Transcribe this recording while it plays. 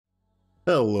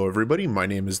Hello everybody, my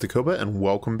name is Dakoba and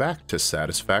welcome back to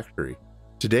Satisfactory.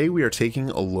 Today we are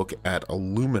taking a look at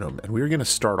aluminum, and we are going to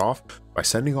start off by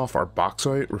sending off our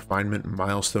bauxite refinement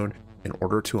milestone in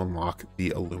order to unlock the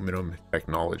aluminum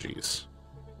technologies.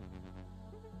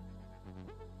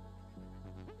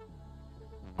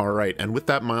 Alright, and with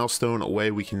that milestone away,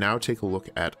 we can now take a look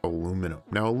at aluminum.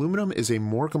 Now, aluminum is a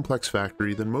more complex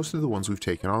factory than most of the ones we've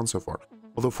taken on so far,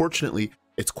 although fortunately,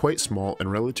 it's quite small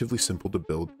and relatively simple to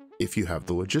build if you have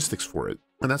the logistics for it.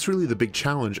 And that's really the big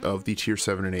challenge of the tier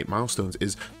 7 and 8 milestones,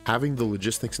 is having the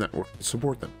logistics network to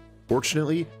support them.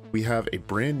 Fortunately, we have a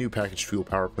brand new packaged fuel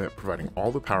power plant providing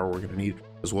all the power we're going to need,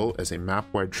 as well as a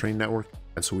map-wide train network,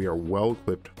 and so we are well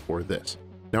equipped for this.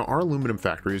 Now, our aluminum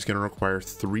factory is going to require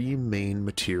three main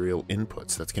material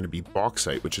inputs. That's going to be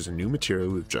bauxite, which is a new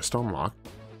material we've just unlocked,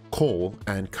 coal,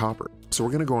 and copper. So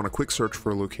we're going to go on a quick search for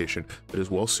a location that is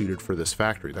well suited for this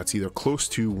factory. That's either close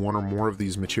to one or more of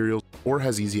these materials or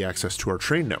has easy access to our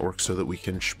train network so that we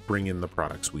can bring in the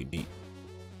products we need.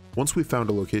 Once we've found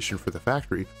a location for the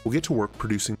factory, we'll get to work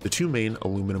producing the two main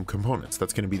aluminum components.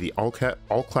 That's going to be the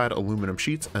all-clad aluminum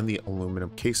sheets and the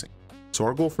aluminum casing. So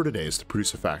our goal for today is to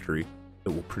produce a factory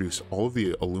that will produce all of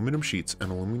the aluminum sheets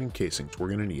and aluminum casings we're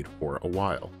going to need for a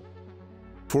while.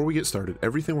 Before we get started,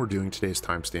 everything we're doing today is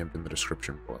timestamped in the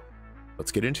description below.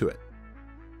 Let's get into it.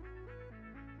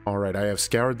 Alright, I have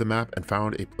scoured the map and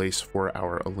found a place for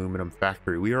our aluminum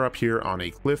factory. We are up here on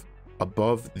a cliff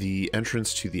above the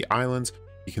entrance to the islands.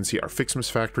 You can see our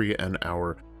Fixmas factory and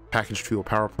our packaged fuel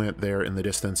power plant there in the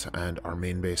distance, and our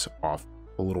main base off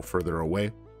a little further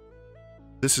away.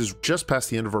 This is just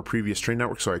past the end of our previous train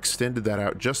network, so I extended that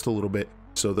out just a little bit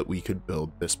so that we could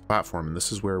build this platform, and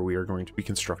this is where we are going to be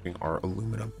constructing our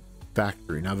aluminum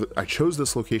factory. Now, I chose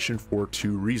this location for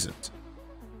two reasons.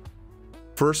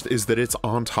 First is that it's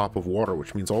on top of water,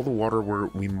 which means all the water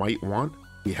we might want,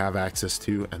 we have access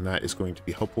to, and that is going to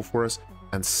be helpful for us.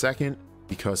 And second,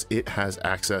 because it has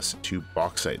access to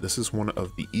bauxite. This is one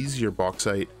of the easier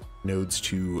bauxite nodes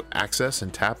to access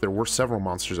and tap. There were several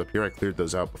monsters up here. I cleared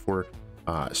those out before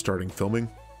starting filming,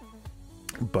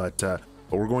 but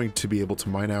we're going to be able to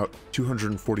mine out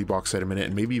 240 bauxite a minute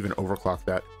and maybe even overclock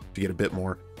that to get a bit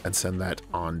more and send that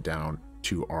on down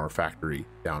to our factory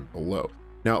down below.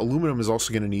 Now, aluminum is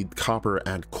also going to need copper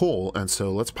and coal, and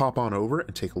so let's pop on over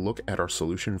and take a look at our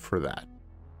solution for that.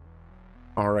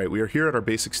 All right, we are here at our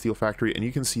basic steel factory, and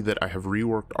you can see that I have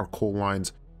reworked our coal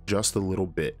lines just a little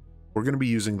bit. We're going to be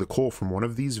using the coal from one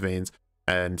of these veins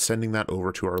and sending that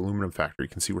over to our aluminum factory. You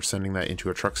can see we're sending that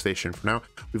into a truck station for now.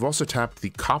 We've also tapped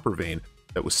the copper vein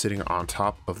that was sitting on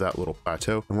top of that little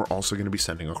plateau, and we're also going to be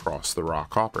sending across the raw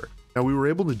copper. Now, we were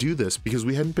able to do this because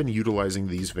we hadn't been utilizing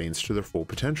these veins to their full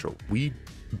potential. We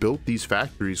built these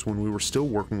factories when we were still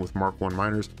working with Mark 1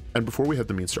 miners and before we had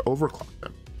the means to overclock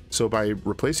them. So by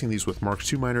replacing these with Mark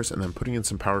 2 miners and then putting in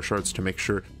some power shards to make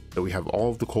sure that we have all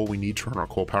of the coal we need to run our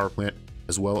coal power plant,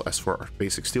 as well as for our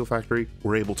basic steel factory,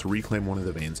 we're able to reclaim one of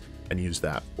the veins and use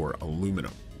that for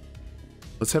aluminum.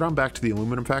 Let's head on back to the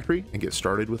aluminum factory and get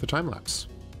started with a time lapse.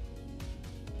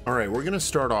 All right, we're going to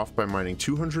start off by mining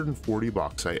 240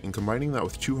 bauxite and combining that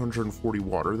with 240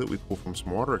 water that we pull from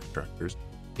some water extractors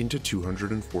into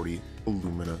 240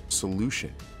 alumina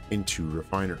solution in 2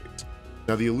 refineries.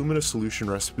 Now, the alumina solution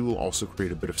recipe will also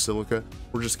create a bit of silica.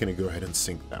 We're just going to go ahead and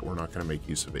sink that. We're not going to make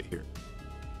use of it here.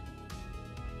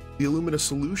 The alumina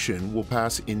solution will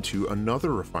pass into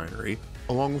another refinery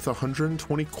along with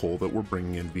 120 coal that we're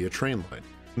bringing in via train line,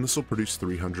 and this will produce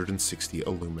 360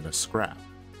 alumina scrap.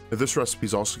 Now, this recipe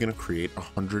is also going to create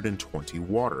 120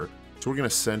 water, so we're going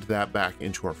to send that back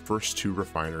into our first 2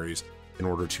 refineries in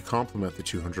order to complement the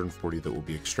 240 that we'll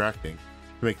be extracting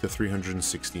to make the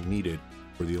 360 needed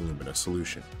for the alumina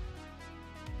solution.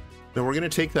 Now, we're going to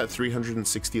take that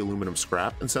 360 aluminum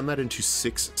scrap and send that into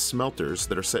 6 smelters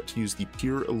that are set to use the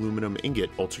pure aluminum ingot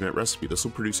alternate recipe. This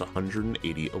will produce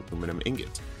 180 aluminum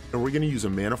ingots. And we're going to use a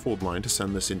manifold line to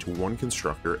send this into 1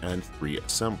 constructor and 3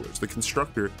 assemblers. The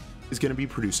constructor is going to be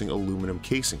producing aluminum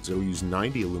casings. It will use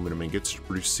 90 aluminum ingots to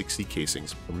produce 60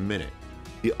 casings per minute.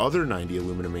 The other 90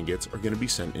 aluminum ingots are going to be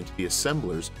sent into the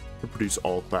assemblers to produce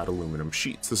all-clad aluminum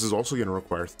sheets. This is also going to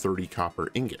require 30 copper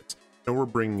ingots. Now we're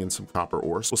bringing in some copper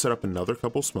ore, so we'll set up another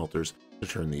couple smelters to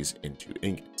turn these into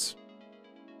ingots.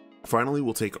 Finally,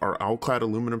 we'll take our all-clad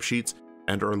aluminum sheets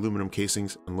and our aluminum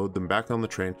casings and load them back on the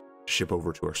train to ship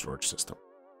over to our storage system.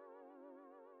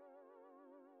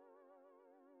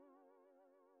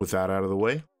 With that out of the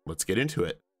way, let's get into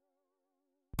it.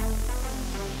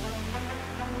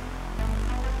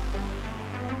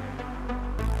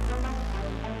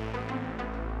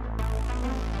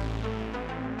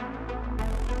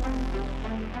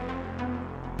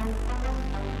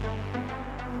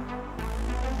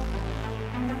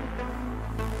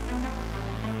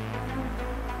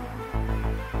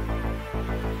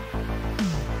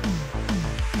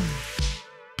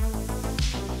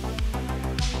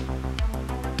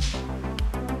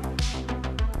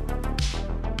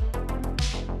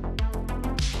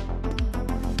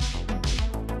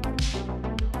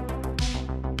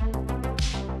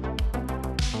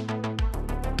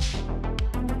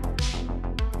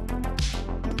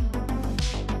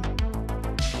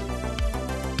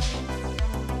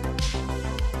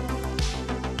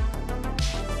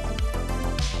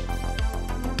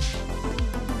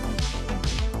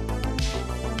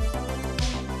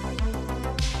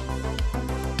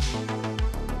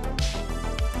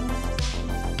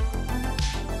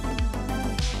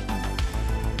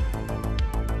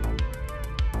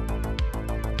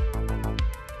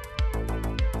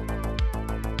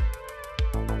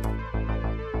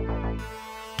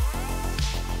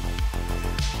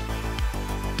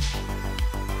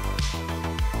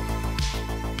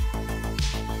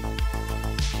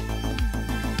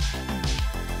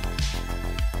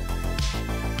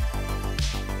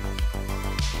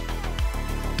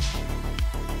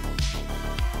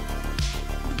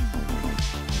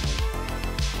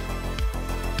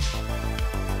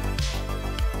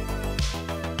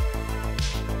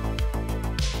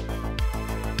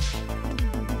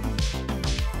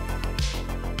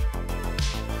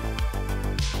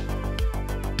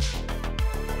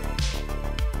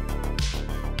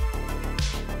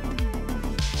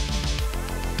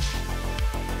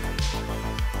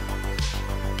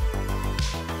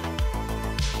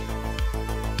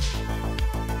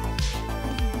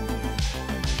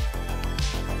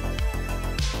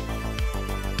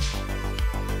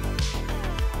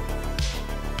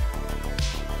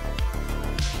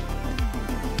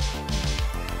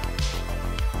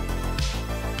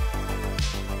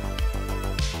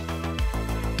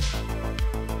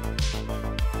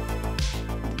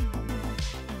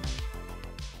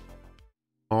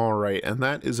 and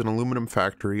that is an aluminum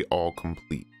factory all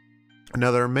complete.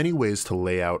 Now, there are many ways to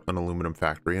lay out an aluminum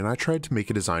factory, and I tried to make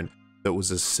a design that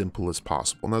was as simple as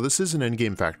possible. Now, this is an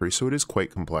endgame factory, so it is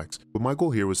quite complex, but my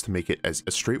goal here was to make it as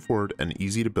straightforward and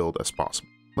easy to build as possible.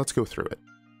 Let's go through it.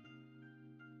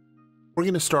 We're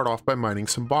going to start off by mining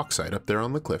some bauxite up there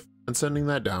on the cliff and sending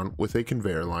that down with a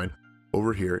conveyor line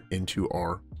over here into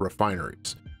our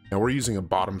refineries. Now, we're using a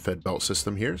bottom-fed belt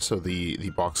system here, so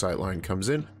the bauxite line comes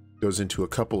in, goes into a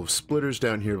couple of splitters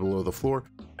down here below the floor,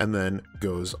 and then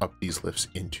goes up these lifts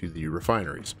into the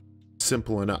refineries.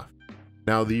 Simple enough.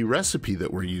 Now, the recipe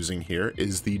that we're using here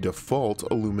is the default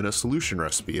alumina solution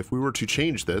recipe. If we were to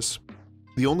change this,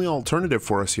 the only alternative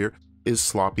for us here is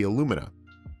sloppy alumina.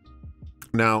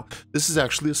 Now, this is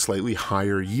actually a slightly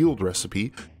higher yield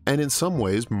recipe, and in some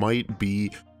ways might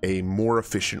be a more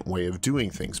efficient way of doing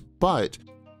things, but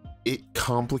it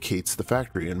complicates the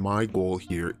factory, and my goal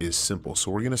here is simple.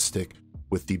 So we're going to stick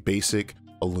with the basic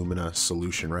alumina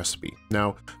solution recipe.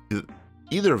 Now,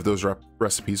 either of those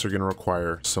recipes are going to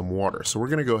require some water. So we're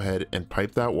going to go ahead and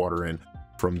pipe that water in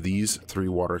from these 3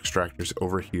 water extractors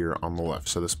over here on the left.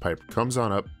 So this pipe comes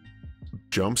on up,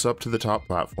 jumps up to the top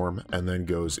platform, and then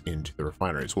goes into the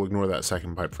refineries. We'll ignore that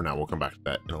second pipe for now. We'll come back to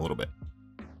that in a little bit.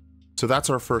 So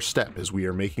that's our first step, is we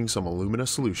are making some alumina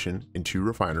solution in 2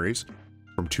 refineries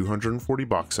from 240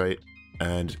 bauxite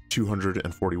and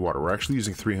 240 water. We're actually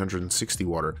using 360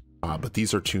 water, but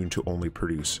these are tuned to only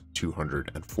produce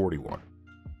 240 water.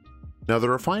 Now, the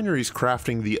refineries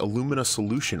crafting the alumina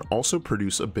solution also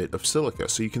produce a bit of silica,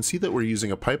 so you can see that we're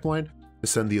using a pipeline to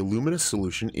send the alumina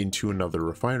solution into another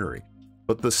refinery.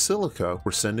 But the silica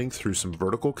we're sending through some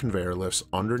vertical conveyor lifts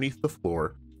underneath the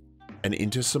floor and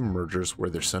into some mergers where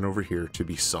they're sent over here to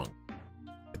be sunk.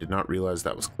 I did not realize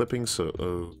that was clipping,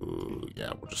 so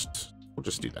yeah, we'll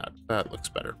just do that. That looks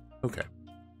better. Okay.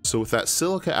 So with that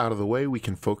silica out of the way, we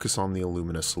can focus on the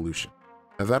alumina solution.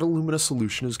 Now, that alumina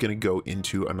solution is going to go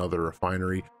into another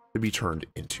refinery to be turned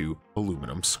into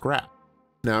aluminum scrap.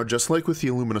 Now, just like with the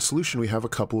alumina solution, we have a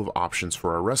couple of options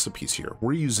for our recipes here.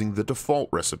 We're using the default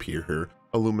recipe here,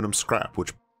 aluminum scrap,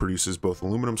 which produces both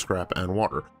aluminum scrap and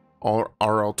water. Our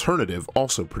alternative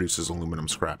also produces aluminum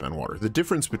scrap and water. The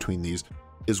difference between these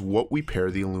is what we pair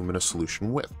the alumina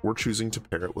solution with. We're choosing to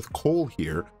pair it with coal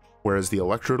here, whereas the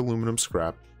electrode aluminum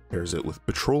scrap pairs it with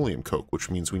petroleum coke, which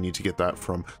means we need to get that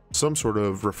from some sort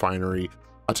of refinery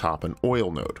atop an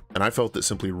oil node. And I felt that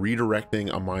simply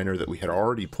redirecting a miner that we had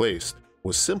already placed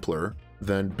was simpler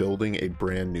than building a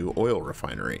brand new oil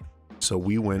refinery. So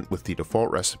we went with the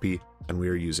default recipe, and we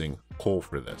are using coal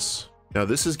for this. Now,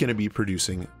 this is going to be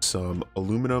producing some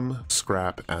aluminum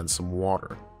scrap and some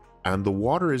water. And the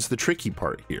water is the tricky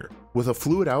part here. With a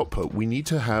fluid output, we need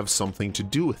to have something to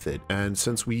do with it. And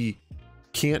since we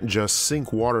can't just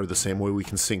sink water the same way we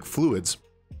can sink fluids,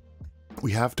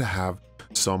 we have to have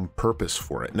some purpose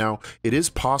for it. Now, it is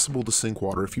possible to sink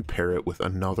water if you pair it with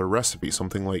another recipe,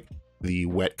 something like the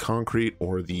wet concrete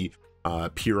or the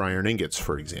pure iron ingots,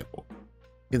 for example.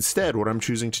 Instead, what I'm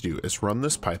choosing to do is run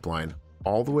this pipeline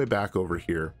all the way back over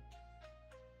here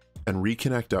and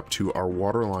reconnect up to our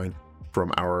water line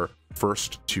from our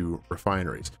first 2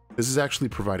 refineries. This is actually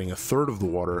providing a third of the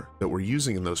water that we're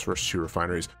using in those first 2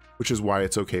 refineries, which is why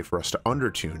it's okay for us to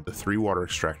undertune the 3 water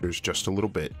extractors just a little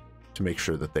bit to make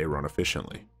sure that they run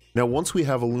efficiently. Now, once we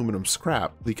have aluminum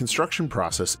scrap, the construction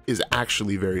process is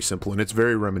actually very simple, and it's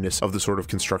very reminiscent of the sort of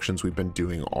constructions we've been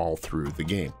doing all through the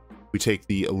game. We take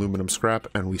the aluminum scrap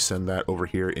and we send that over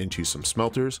here into some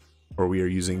smelters, where we are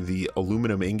using the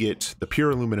aluminum ingot, the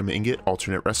pure aluminum ingot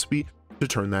alternate recipe, to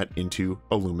turn that into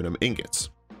aluminum ingots.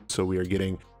 So we are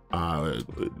getting,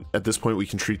 at this point, we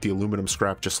can treat the aluminum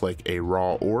scrap just like a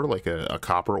raw ore, like a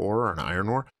copper ore or an iron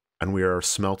ore, and we are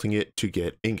smelting it to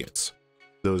get ingots.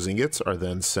 Those ingots are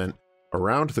then sent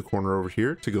around the corner over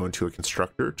here to go into a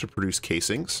constructor to produce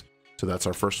casings. So that's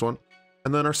our first one.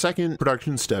 And then our second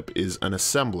production step is an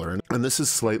assembler. And this is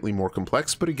slightly more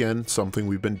complex, but again, something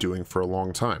we've been doing for a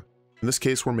long time. In this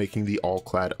case, we're making the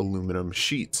all-clad aluminum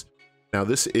sheets. Now,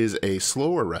 this is a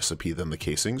slower recipe than the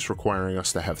casings, requiring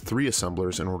us to have 3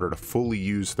 assemblers in order to fully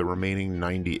use the remaining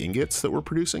 90 ingots that we're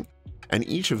producing. And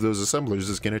each of those assemblers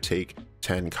is going to take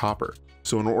 10 copper.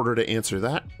 So in order to answer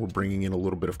that, we're bringing in a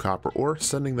little bit of copper ore,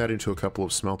 sending that into a couple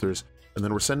of smelters, and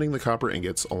then we're sending the copper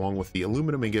ingots along with the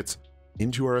aluminum ingots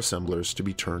into our assemblers to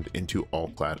be turned into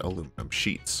all-clad aluminum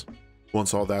sheets.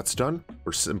 Once all that's done,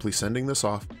 we're simply sending this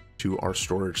off to our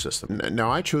storage system.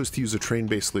 Now, I chose to use a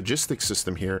train-based logistics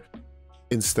system here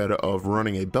instead of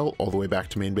running a belt all the way back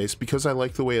to main base because I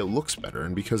like the way it looks better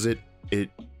and because it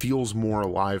feels more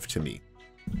alive to me.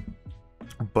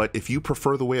 But if you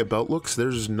prefer the way a belt looks,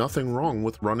 there's nothing wrong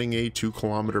with running a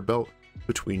 2-kilometer belt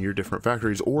between your different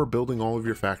factories, or building all of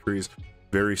your factories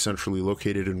very centrally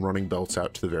located and running belts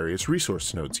out to the various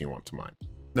resource nodes you want to mine.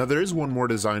 Now, there is one more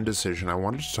design decision I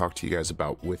wanted to talk to you guys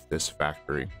about with this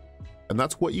factory, and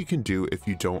that's what you can do if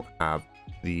you don't have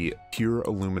the pure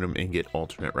aluminum ingot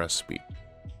alternate recipe.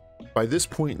 By this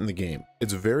point in the game,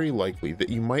 it's very likely that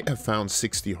you might have found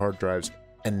 60 hard drives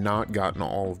and not gotten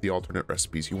all of the alternate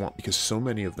recipes you want, because so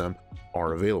many of them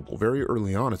are available. Very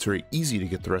early on, it's very easy to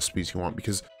get the recipes you want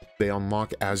because they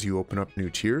unlock as you open up new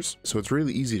tiers, so it's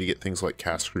really easy to get things like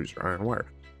cast screws or iron wire.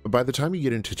 But by the time you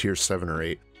get into tier 7 or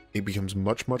 8, it becomes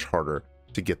much harder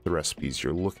to get the recipes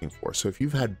you're looking for. So if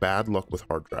you've had bad luck with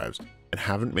hard drives and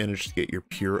haven't managed to get your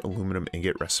pure aluminum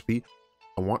ingot recipe,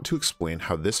 I want to explain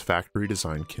how this factory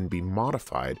design can be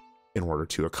modified in order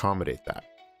to accommodate that.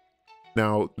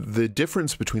 Now, the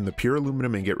difference between the pure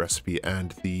aluminum ingot recipe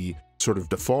and the sort of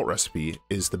default recipe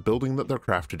is the building that they're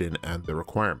crafted in and the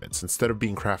requirements. Instead of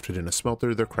being crafted in a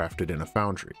smelter, they're crafted in a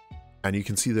foundry. And you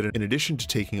can see that in addition to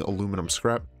taking aluminum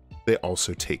scrap, they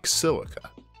also take silica.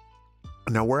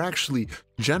 Now, we're actually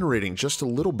generating just a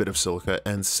little bit of silica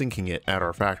and sinking it at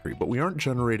our factory, but we aren't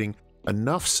generating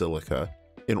enough silica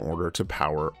in order to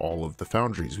power all of the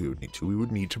foundries we would need to. We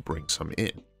would need to bring some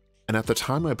in. And at the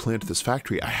time I planted this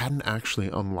factory, I hadn't actually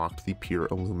unlocked the pure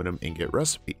aluminum ingot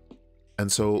recipe. And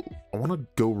so I want to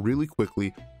go really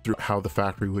quickly through how the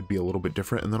factory would be a little bit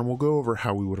different, and then we'll go over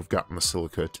how we would have gotten the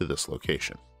silica to this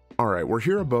location. All right, we're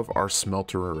here above our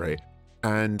smelter array,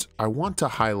 and I want to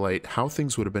highlight how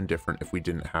things would have been different if we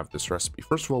didn't have this recipe.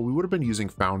 First of all, we would have been using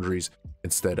foundries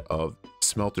instead of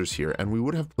smelters here, and we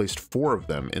would have placed 4 of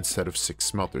them instead of 6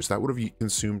 smelters. That would have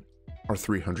consumed our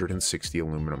 360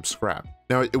 aluminum scrap.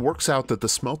 Now, it works out that the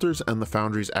smelters and the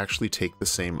foundries actually take the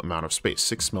same amount of space.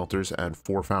 6 smelters and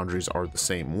 4 foundries are the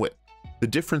same width. The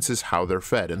difference is how they're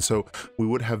fed, and so we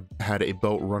would have had a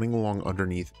belt running along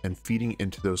underneath and feeding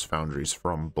into those foundries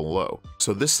from below.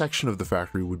 So this section of the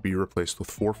factory would be replaced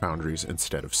with 4 foundries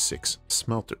instead of 6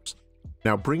 smelters.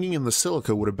 Now, bringing in the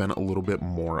silica would have been a little bit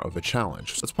more of a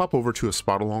challenge. Let's pop over to a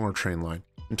spot along our train line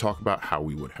and talk about how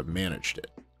we would have managed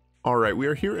it. All right, we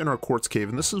are here in our quartz cave,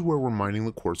 and this is where we're mining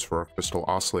the quartz for our crystal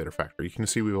oscillator factory. You can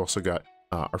see we've also got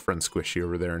our friend Squishy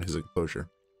over there in his enclosure.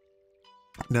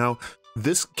 Now,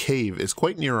 this cave is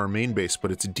quite near our main base,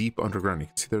 but it's deep underground. You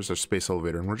can see there's our space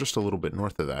elevator, and we're just a little bit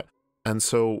north of that. And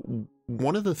so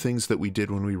one of the things that we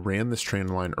did when we ran this train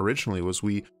line originally was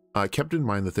we kept in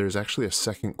mind that there's actually a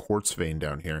second quartz vein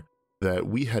down here that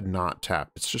we had not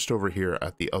tapped. It's just over here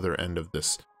at the other end of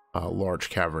this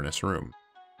large cavernous room.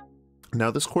 Now,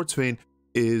 this quartz vein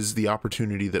is the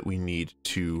opportunity that we need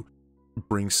to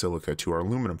bring silica to our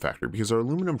aluminum factory, because our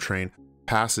aluminum train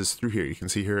passes through here. You can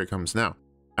see here it comes now.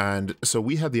 And so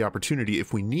we had the opportunity,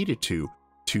 if we needed to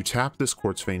tap this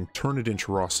quartz vein, turn it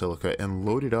into raw silica, and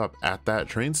load it up at that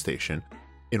train station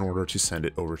in order to send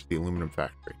it over to the aluminum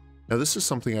factory. Now, this is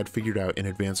something I'd figured out in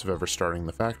advance of ever starting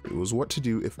the factory, was what to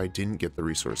do if I didn't get the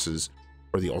resources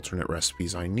or the alternate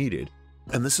recipes I needed.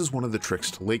 And this is one of the tricks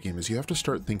to late game, is you have to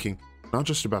start thinking not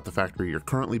just about the factory you're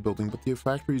currently building, but the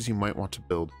factories you might want to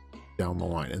build down the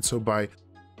line. And so by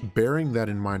bearing that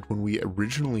in mind when we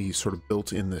originally sort of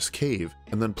built in this cave,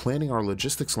 and then planning our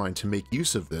logistics line to make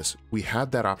use of this, we had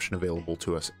that option available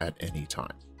to us at any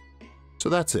time. So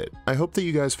that's it. I hope that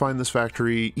you guys find this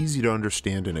factory easy to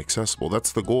understand and accessible.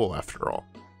 That's the goal after all.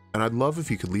 And I'd love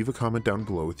if you could leave a comment down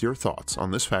below with your thoughts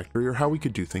on this factory or how we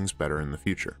could do things better in the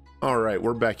future. All right,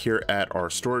 we're back here at our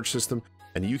storage system,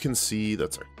 and you can see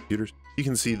that's our computers. You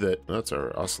can see that that's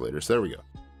our oscillators. There we go.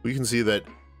 We can see that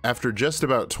after just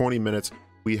about 20 minutes,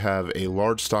 we have a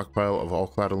large stockpile of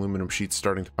all-clad aluminum sheets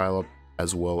starting to pile up,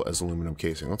 as well as aluminum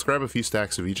casing. Let's grab a few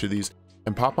stacks of each of these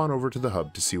and pop on over to the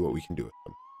hub to see what we can do with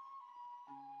them.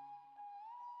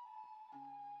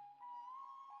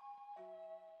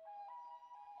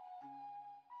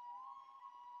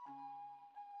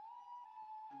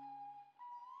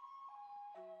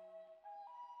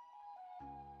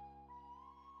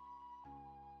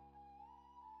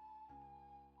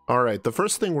 All right, the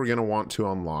first thing we're going to want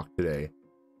to unlock today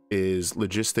is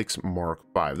Logistics Mark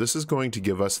V. This is going to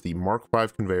give us the Mark V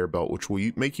conveyor belt, which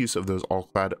will make use of those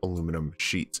all-clad aluminum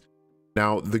sheets.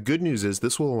 Now, the good news is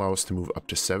this will allow us to move up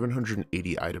to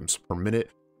 780 items per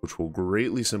minute, which will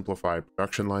greatly simplify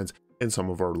production lines in some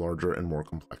of our larger and more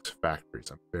complex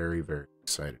factories. I'm very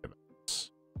excited about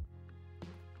this.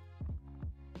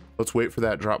 Let's wait for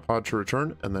that drop pod to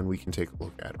return, and then we can take a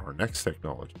look at our next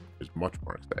technology, which is much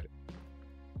more exciting.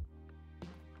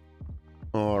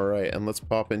 All right, and let's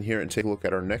pop in here and take a look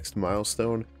at our next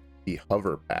milestone, the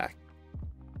Hoverpack.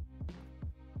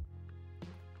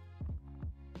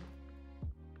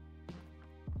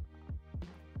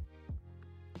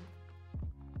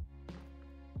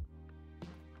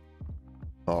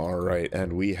 All right,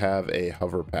 and we have a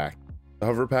Hoverpack. The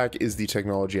Hoverpack is the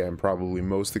technology I'm probably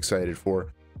most excited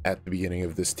for at the beginning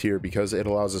of this tier because it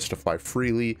allows us to fly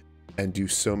freely and do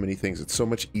so many things. It's so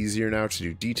much easier now to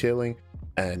do detailing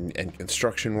and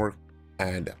construction work,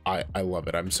 and I love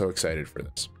it. I'm so excited for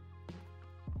this.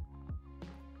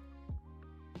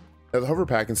 Now the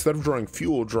Hoverpack, instead of drawing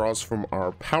fuel, draws from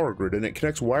our power grid, and it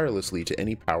connects wirelessly to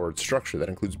any powered structure. That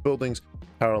includes buildings,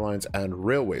 power lines, and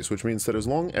railways, which means that as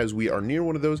long as we are near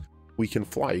one of those, we can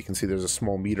fly. You can see there's a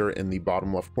small meter in the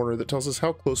bottom left corner that tells us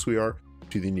how close we are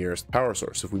to the nearest power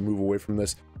source. If we move away from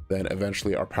this, then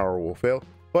eventually our power will fail.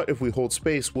 But if we hold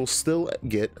space, we'll still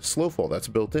get slow fall. That's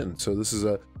built in. So this is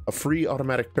a free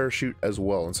automatic parachute as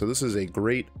well. And so this is a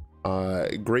great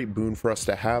boon for us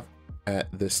to have at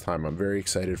this time. I'm very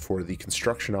excited for the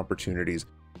construction opportunities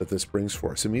that this brings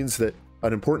for us. It means that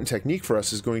an important technique for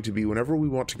us is going to be whenever we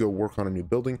want to go work on a new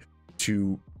building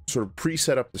to sort of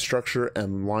pre-set up the structure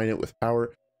and line it with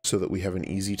power so that we have an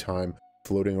easy time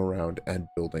floating around and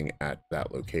building at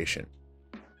that location.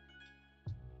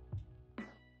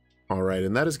 All right,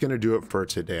 and that is going to do it for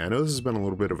today. I know this has been a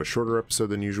little bit of a shorter episode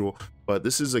than usual, but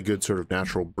this is a good sort of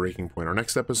natural breaking point. Our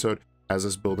next episode has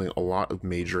us building a lot of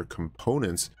major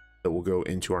components that will go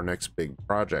into our next big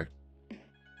project.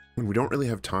 And we don't really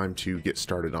have time to get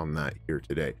started on that here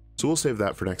today. So we'll save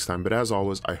that for next time. But as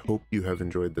always, I hope you have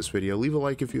enjoyed this video. Leave a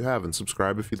like if you have and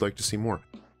subscribe if you'd like to see more.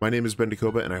 My name is Ben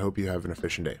Dakoba, and I hope you have an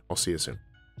efficient day. I'll see you soon.